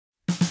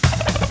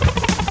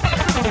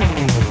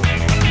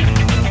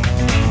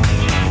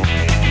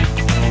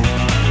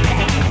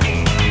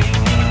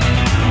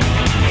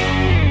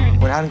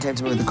came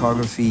to me with the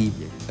choreography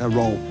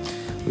role,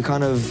 we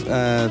kind of,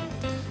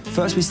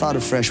 first we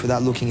started fresh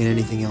without looking at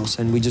anything else,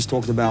 and we just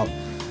talked about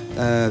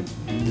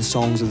the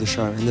songs of the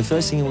show. And the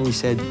first thing we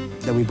said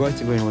that we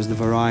both agreed on was the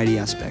variety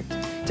aspect.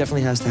 It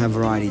definitely has to have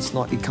variety.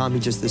 It can't be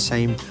just the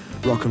same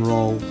rock and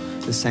roll,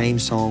 the same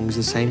songs,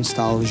 the same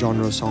style of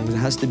genre of songs. It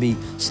has to be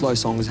slow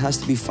songs, it has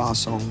to be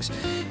fast songs.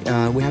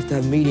 We have to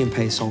have medium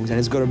paced songs, and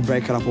it's got to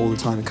break it up all the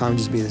time. It can't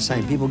just be the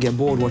same. People get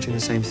bored watching the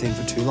same thing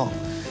for too long.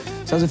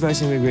 So that was the first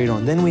thing we agreed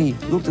on. Then we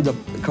looked at the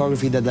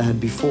choreography that they had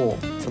before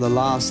for the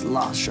last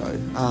show,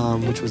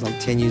 which was like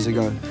 10 years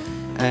ago.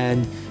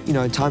 And, you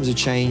know, times have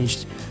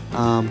changed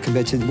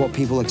compared to what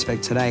people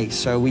expect today.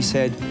 So we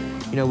said,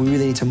 you know, we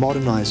really need to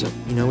modernize it.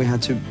 You know, we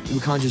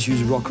can't just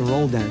use rock and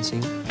roll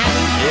dancing.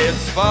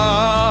 It's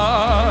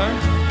far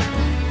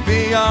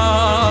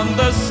beyond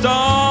the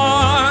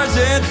stars,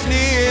 it's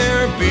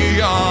near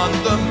beyond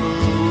the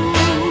moon.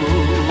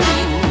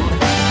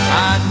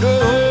 I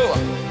know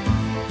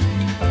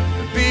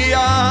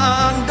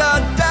beyond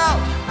a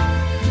doubt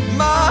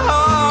my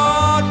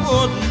heart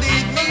would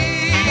lead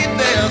me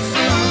there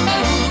soon.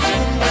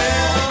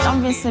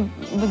 Obviously,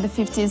 with the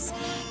 50s,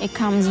 it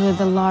comes with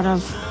a lot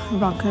of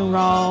rock and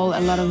roll,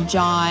 a lot of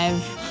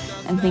jive,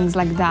 and things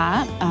like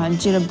that,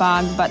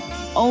 jitterbug, but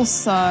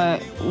also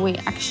we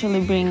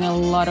actually bring a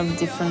lot of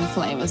different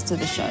flavors to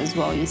the show as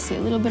well. You see a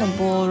little bit of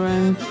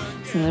ballroom,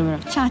 you see a little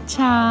bit of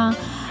cha-cha,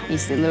 you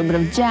see a little bit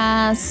of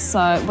jazz,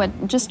 so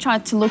we just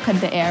tried to look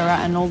at the era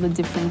and all the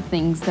different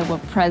things that were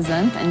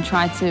present and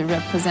try to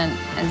represent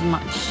as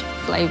much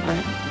flavor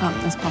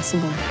as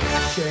possible.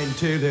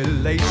 Chantilly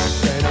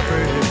lace and a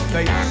pretty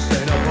face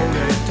and a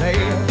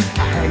ponytail,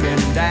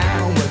 hanging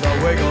down with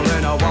a wiggle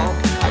and a walk,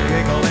 a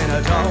giggle and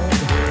a talk,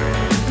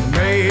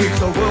 makes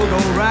the world go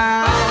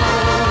round.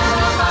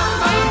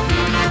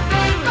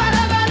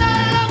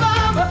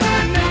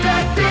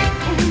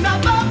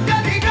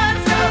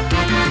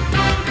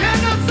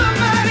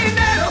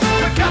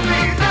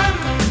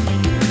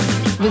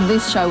 With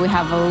this show, we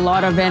have a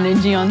lot of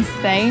energy on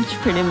stage,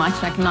 pretty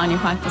much like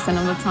 95%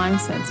 of the time,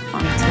 so it's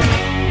fun